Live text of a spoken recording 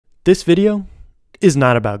This video is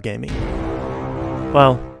not about gaming.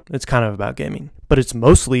 Well, it's kind of about gaming, but it's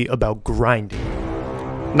mostly about grinding.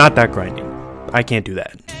 Not that grinding. I can't do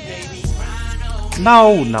that.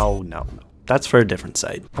 No. That's for a different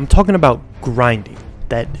site. I'm talking about grinding.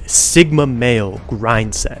 That Sigma male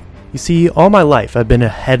grind set. You see, all my life I've been a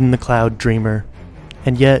head-in-the-cloud dreamer,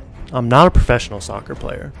 and yet I'm not a professional soccer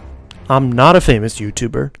player. I'm not a famous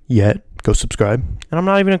YouTuber, yet, go subscribe, and I'm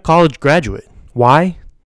not even a college graduate. Why?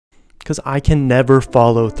 Because I can never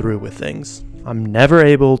follow through with things. I'm never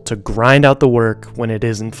able to grind out the work when it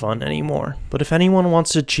isn't fun anymore. But if anyone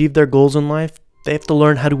wants to achieve their goals in life, they have to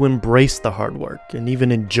learn how to embrace the hard work and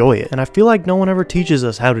even enjoy it. And I feel like no one ever teaches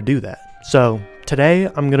us how to do that. So today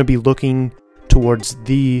I'm going to be looking towards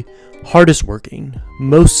the hardest working,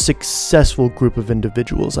 most successful group of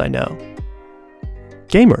individuals I know.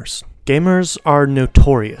 Gamers. Gamers are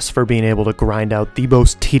notorious for being able to grind out the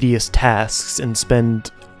most tedious tasks and spend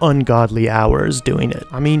ungodly hours doing it.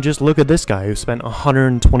 I mean, just look at this guy who spent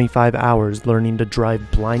 125 hours learning to drive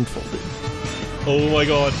blindfolded. Oh my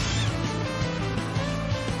god.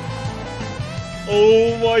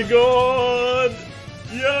 Oh my god!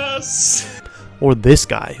 Yes! Or this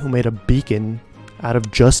guy who made a beacon out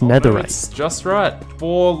of just netherite. No, it's just right.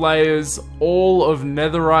 4 layers, all of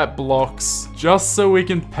netherite blocks, just so we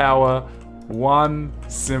can power one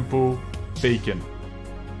simple beacon.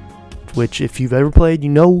 Which, if you've ever played, you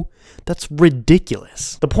know that's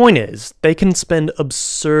ridiculous. The point is, they can spend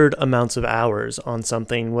absurd amounts of hours on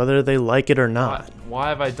something, whether they like it or not. Why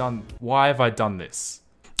have I done this?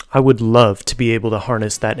 I would love to be able to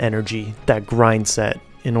harness that energy, that grind set,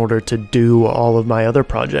 in order to do all of my other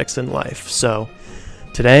projects in life. So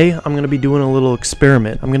today, I'm going to be doing a little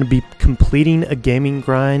experiment. I'm going to be completing a gaming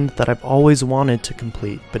grind that I've always wanted to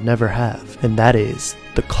complete, but never have. And that is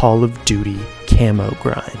the Call of Duty camo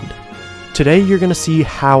grind. Today, you're going to see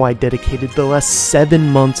how I dedicated the last 7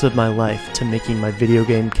 months of my life to making my video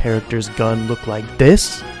game character's gun look like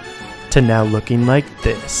this, to now looking like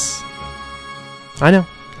this. I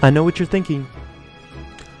know what you're thinking.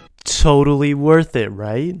 Totally worth it,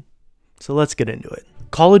 right? So let's get into it.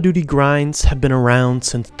 Call of Duty grinds have been around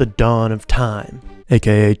since the dawn of time,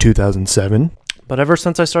 aka 2007. But ever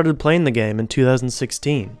since I started playing the game in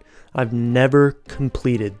 2016, I've never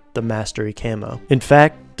completed the Mastery camo. In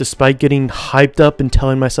fact, despite getting hyped up and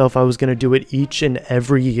telling myself I was going to do it each and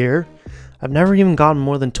every year, I've never even gotten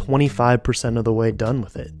more than 25% of the way done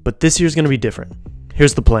with it. But this year's going to be different.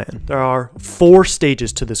 Here's the plan. There are 4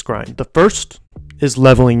 stages to this grind. The first is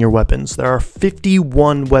leveling your weapons. There are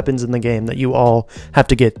 51 weapons in the game that you all have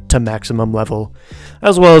to get to maximum level,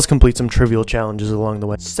 as well as complete some trivial challenges along the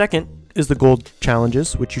way. Second is the gold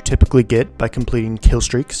challenges, which you typically get by completing kill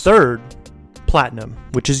streaks. Third, platinum,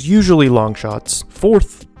 which is usually long shots.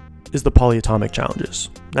 Fourth is the polyatomic challenges.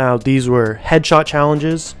 Now, these were headshot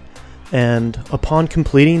challenges, and upon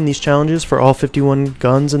completing these challenges for all 51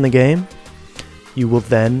 guns in the game, you will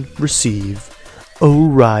then receive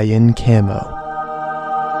Orion camo.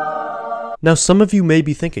 Now, some of you may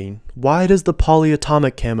be thinking, why does the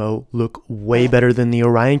polyatomic camo look way better than the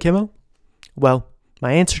Orion camo? Well,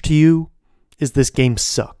 my answer to you is this game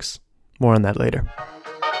sucks. More on that later.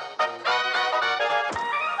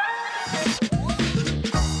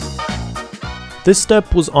 This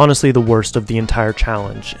step was honestly the worst of the entire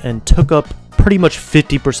challenge and took up pretty much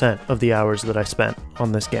 50% of the hours that I spent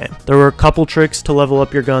on this game. There were a couple tricks to level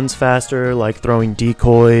up your guns faster, like throwing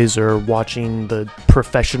decoys or watching the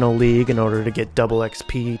professional league in order to get double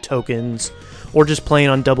XP tokens, or just playing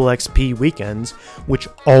on double XP weekends, which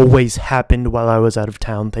always happened while I was out of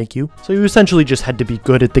town, thank you. So you essentially just had to be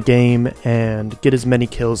good at the game and get as many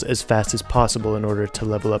kills as fast as possible in order to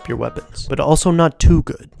level up your weapons, but also not too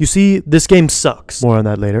good. You see, this game sucks, more on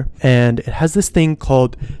that later, and it has this thing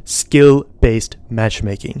called skill-based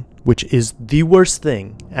matchmaking, which is the worst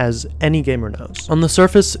thing, as any gamer knows. On the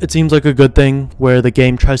surface, it seems like a good thing, where the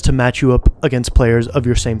game tries to match you up against players of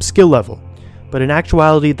your same skill level. But in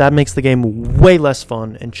actuality, that makes the game way less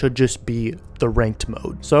fun and should just be the ranked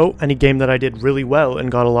mode. So, any game that I did really well and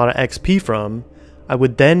got a lot of XP from, I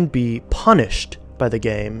would then be punished by the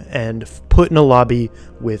game and put in a lobby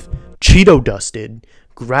with Cheeto-dusted,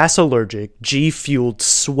 grass-allergic, G-fueled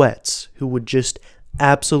sweats who would just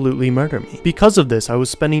absolutely murder me. Because of this, I was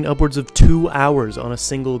spending upwards of 2 hours on a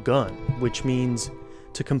single gun, which means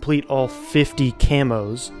to complete all 50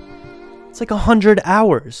 camos, it's like 100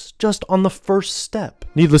 hours just on the first step.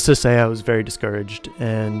 Needless to say, I was very discouraged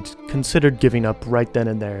and considered giving up right then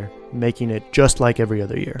and there, making it just like every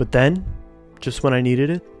other year. But then, just when I needed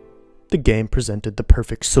it, the game presented the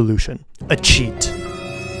perfect solution. A cheat.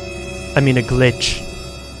 I mean a glitch.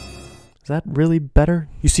 Is that really better?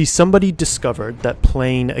 You see, somebody discovered that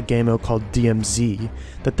playing a game mode called DMZ,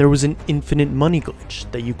 that there was an infinite money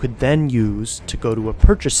glitch that you could then use to go to a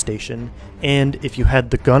purchase station, and if you had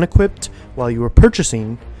the gun equipped while you were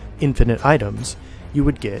purchasing infinite items, you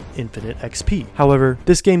would get infinite XP. However,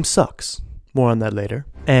 this game sucks. More on that later.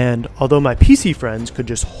 And although my PC friends could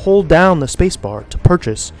just hold down the spacebar to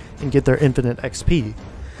purchase and get their infinite XP,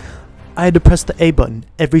 I had to press the A button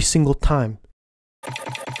every single time.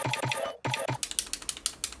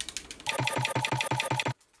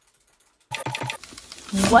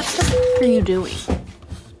 What the f are you doing?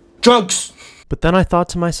 Drugs! But then I thought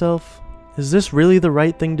to myself, is this really the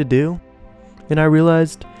right thing to do? And I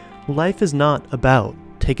realized life is not about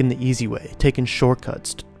taking the easy way, taking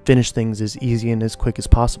shortcuts to finish things as easy and as quick as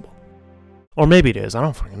possible. Or maybe it is, I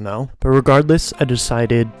don't fucking know. But regardless, I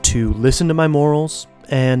decided to listen to my morals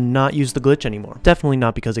and not use the glitch anymore. Definitely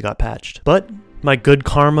not because it got patched. But my good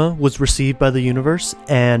karma was received by the universe,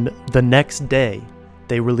 and the next day,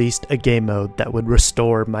 they released a game mode that would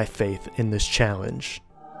restore my faith in this challenge.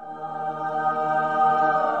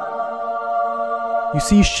 You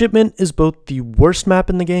see, Shipment is both the worst map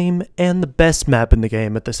in the game and the best map in the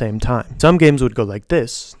game at the same time. Some games would go like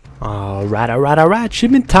this. Alright,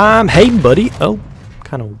 Shipment time! Hey buddy! Oh,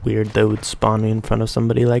 kind of weird they would spawn me in front of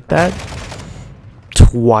somebody like that.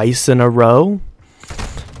 Twice in a row.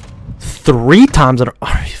 3 times in a row.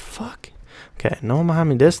 Oh, fuck. Okay, no one behind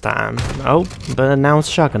me this time. Oh, but now it's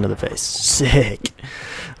shotgun to the face. Sick.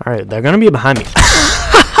 Alright, they're gonna be behind me.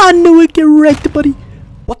 I knew it, get wrecked, buddy.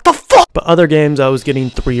 What the fuck? But other games I was getting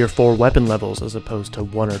 3 or 4 weapon levels as opposed to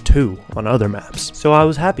 1 or 2 on other maps. So I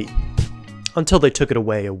was happy. Until they took it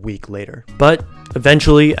away a week later. But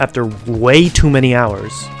eventually, after way too many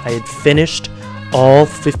hours, I had finished all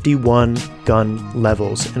 51 gun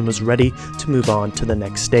levels and was ready to move on to the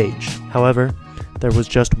next stage. However, there was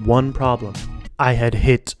just one problem. I had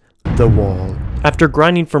hit the wall. After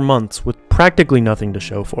grinding for months with practically nothing to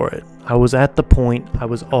show for it, I was at the point I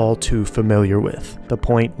was all too familiar with. The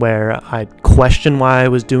point where I'd question why I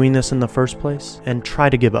was doing this in the first place and try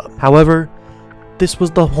to give up. However, this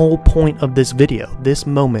was the whole point of this video, this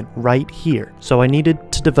moment right here. So I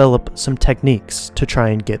needed to develop some techniques to try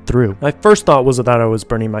and get through. My first thought was that I was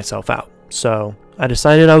burning myself out. So I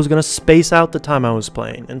decided I was going to space out the time I was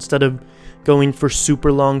playing. Instead of going for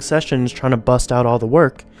super long sessions trying to bust out all the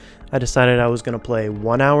work, I decided I was going to play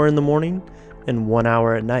 1 hour in the morning and 1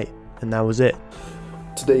 hour at night. And that was it.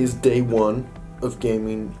 Today is day 1 of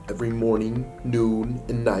gaming every morning, noon,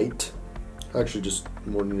 and night. Actually, just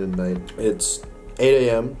morning and night. It's 8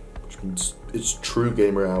 a.m., which means it's true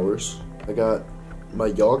gamer hours. I got my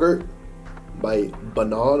yogurt, my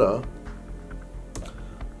banana.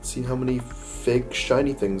 Let's see how many fake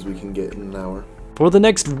shiny things we can get in an hour. For the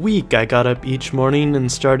next week, I got up each morning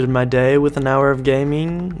and started my day with an hour of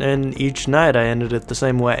gaming, and each night I ended it the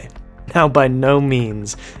same way. Now, by no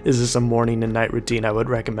means is this a morning and night routine I would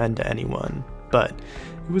recommend to anyone, but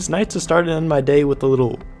it was nice to start and end my day with a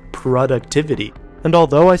little productivity. And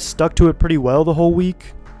although I stuck to it pretty well the whole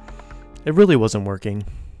week, it really wasn't working.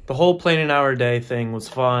 The whole playing an hour a day thing was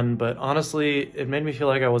fun, but honestly, it made me feel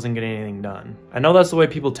like I wasn't getting anything done. I know that's the way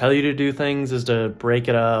people tell you to do things, is to break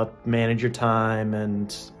it up, manage your time,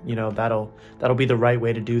 and, you know, that'll be the right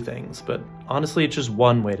way to do things. But honestly, it's just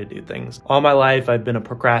one way to do things. All my life, I've been a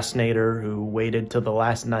procrastinator who waited till the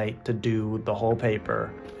last night to do the whole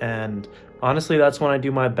paper, and honestly, that's when I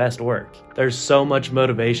do my best work. There's so much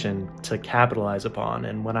motivation to capitalize upon,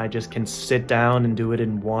 and when I just can sit down and do it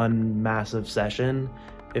in one massive session,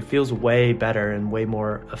 it feels way better and way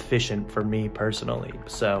more efficient for me personally.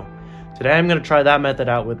 So today I'm gonna try that method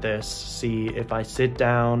out with this, see if I sit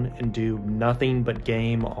down and do nothing but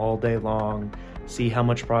game all day long, see how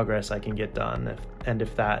much progress I can get done, and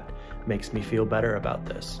if that makes me feel better about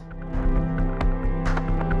this.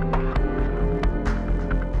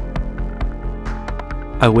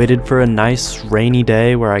 I waited for a nice rainy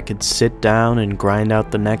day where I could sit down and grind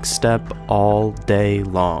out the next step all day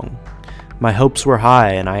long. My hopes were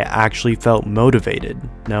high and I actually felt motivated,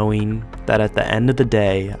 knowing that at the end of the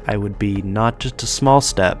day, I would be not just a small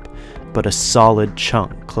step, but a solid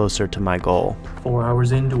chunk closer to my goal. 4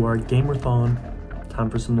 hours into our gamerthon, time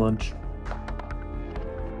for some lunch.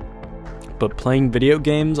 But playing video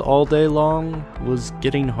games all day long was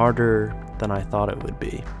getting harder than I thought it would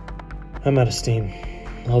be. I'm out of steam.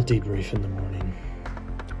 I'll debrief in the morning.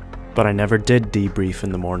 But I never did debrief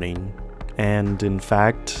in the morning, and in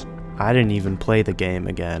fact, I didn't even play the game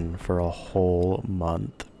again for a whole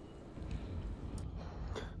month.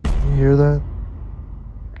 You hear that?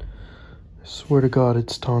 I swear to God,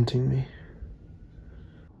 it's taunting me.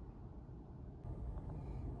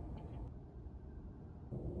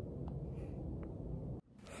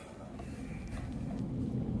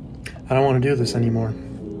 I don't want to do this anymore.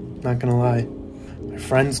 Not gonna lie. My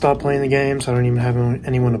friends stopped playing the game, so I don't even have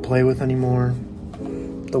anyone to play with anymore.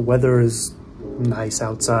 The weather is nice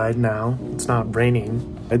outside now. It's not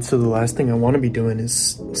raining. So the last thing I want to be doing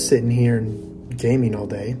is sitting here and gaming all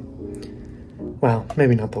day. Well,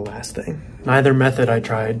 maybe not the last thing. Neither method I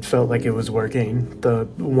tried felt like it was working. The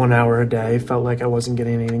 1 hour a day felt like I wasn't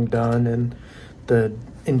getting anything done, and the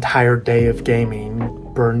entire day of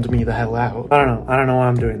gaming burned me the hell out. I don't know why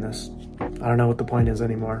I'm doing this. I don't know what the point is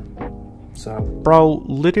anymore. So, Bro,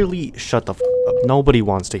 literally shut the f up. Nobody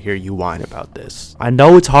wants to hear you whine about this. I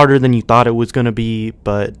know it's harder than you thought it was gonna be,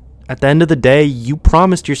 but at the end of the day, you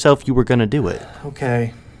promised yourself you were gonna do it.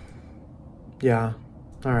 okay. Yeah.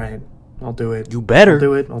 Alright. I'll do it. You better.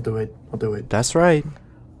 I'll do it. That's right.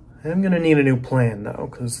 I'm gonna need a new plan though,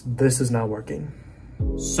 because this is not working.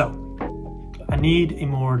 So, I need a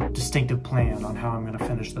more distinctive plan on how I'm gonna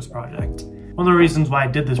finish this project. One of the reasons why I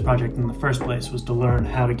did this project in the first place was to learn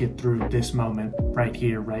how to get through this moment right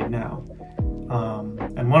here, right now.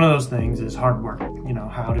 And one of those things is hard work. You know,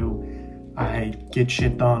 how do I get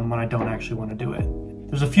shit done when I don't actually want to do it?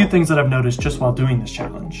 There's a few things that I've noticed just while doing this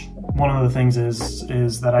challenge. One of the things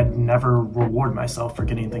is that I never reward myself for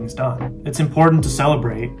getting things done. It's important to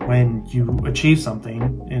celebrate when you achieve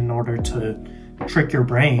something in order to trick your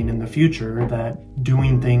brain in the future that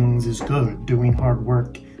doing things is good, doing hard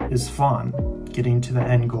work is fun, getting to the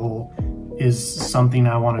end goal is something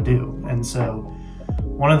I want to do. And so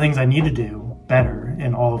one of the things I need to do better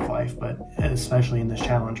in all of life, but especially in this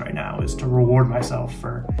challenge right now, is to reward myself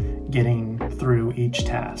for getting through each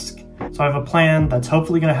task. So I have a plan that's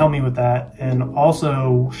hopefully going to help me with that, and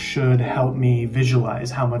also should help me visualize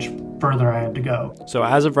how much further I have to go. So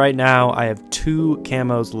as of right now, I have 2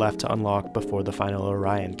 camos left to unlock before the final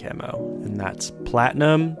Orion camo, and that's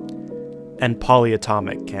Platinum and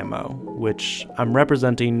Polyatomic camo, which I'm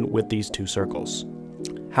representing with these 2 circles.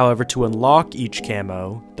 However, to unlock each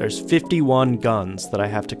camo, there's 51 guns that I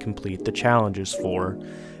have to complete the challenges for,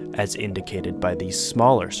 as indicated by these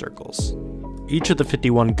smaller circles. Each of the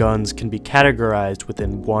 51 guns can be categorized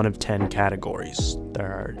within one of 10 categories. There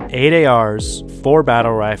are 8 ARs, 4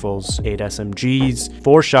 battle rifles, 8 SMGs,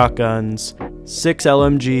 4 shotguns, 6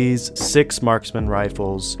 LMGs, 6 marksman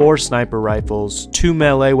rifles, 4 sniper rifles, 2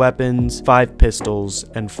 melee weapons, 5 pistols,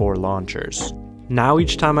 and 4 launchers. Now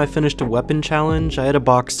each time I finished a weapon challenge, I had a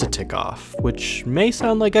box to tick off, which may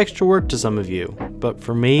sound like extra work to some of you, but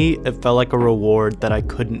for me, it felt like a reward that I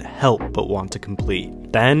couldn't help but want to complete.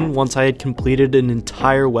 Then, once I had completed an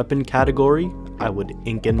entire weapon category, I would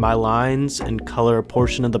ink in my lines and color a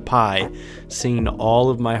portion of the pie, seeing all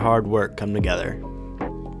of my hard work come together.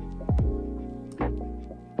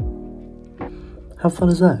 How fun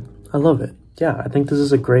is that? I love it. Yeah, I think this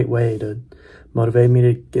is a great way to motivate me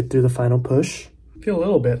to get through the final push. I feel a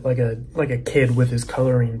little bit like a kid with his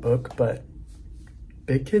coloring book, but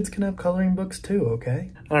big kids can have coloring books too,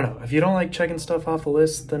 okay? I don't know, if you don't like checking stuff off a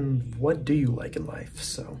list, then what do you like in life?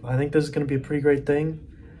 So I think this is gonna be a pretty great thing.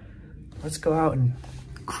 Let's go out and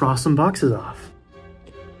cross some boxes off.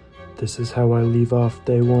 This is how I leave off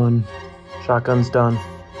day 1. Shotgun's done.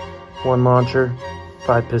 1 launcher,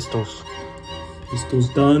 5 pistols.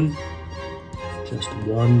 Pistols done. Just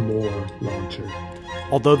 1 more launcher.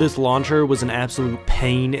 Although this launcher was an absolute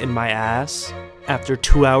pain in my ass, after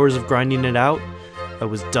 2 hours of grinding it out, I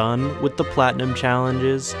was done with the platinum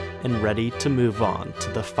challenges and ready to move on to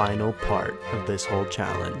the final part of this whole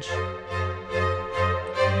challenge.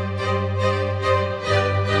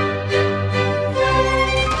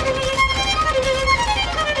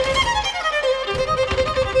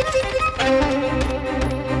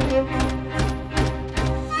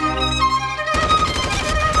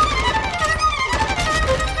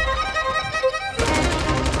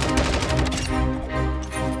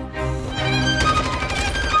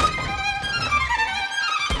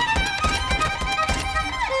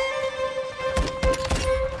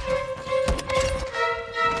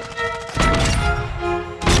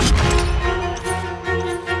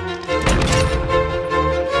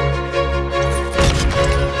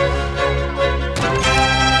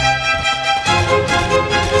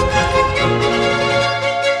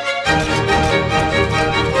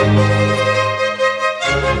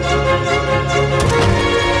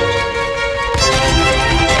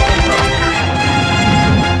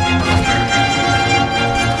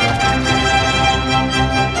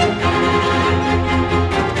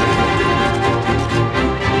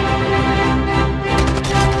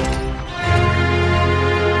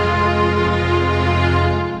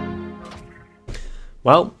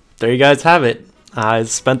 Well, there you guys have it. I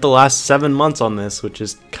spent the last 7 months on this, which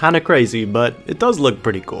is kind of crazy, but it does look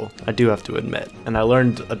pretty cool, I do have to admit. And I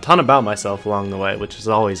learned a ton about myself along the way, which is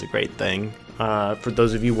always a great thing. For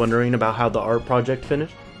those of you wondering about how the art project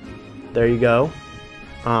finished, there you go.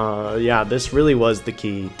 Yeah, this really was the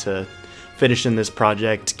key to finishing this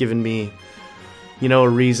project, giving me, you know, a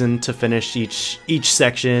reason to finish each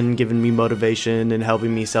section, giving me motivation and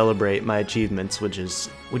helping me celebrate my achievements, which is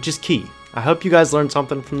key. I hope you guys learned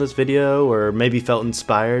something from this video, or maybe felt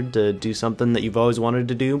inspired to do something that you've always wanted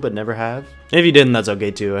to do but never have. If you didn't, that's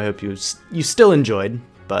okay too. I hope you still enjoyed,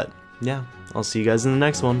 but yeah, I'll see you guys in the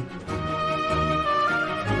next one.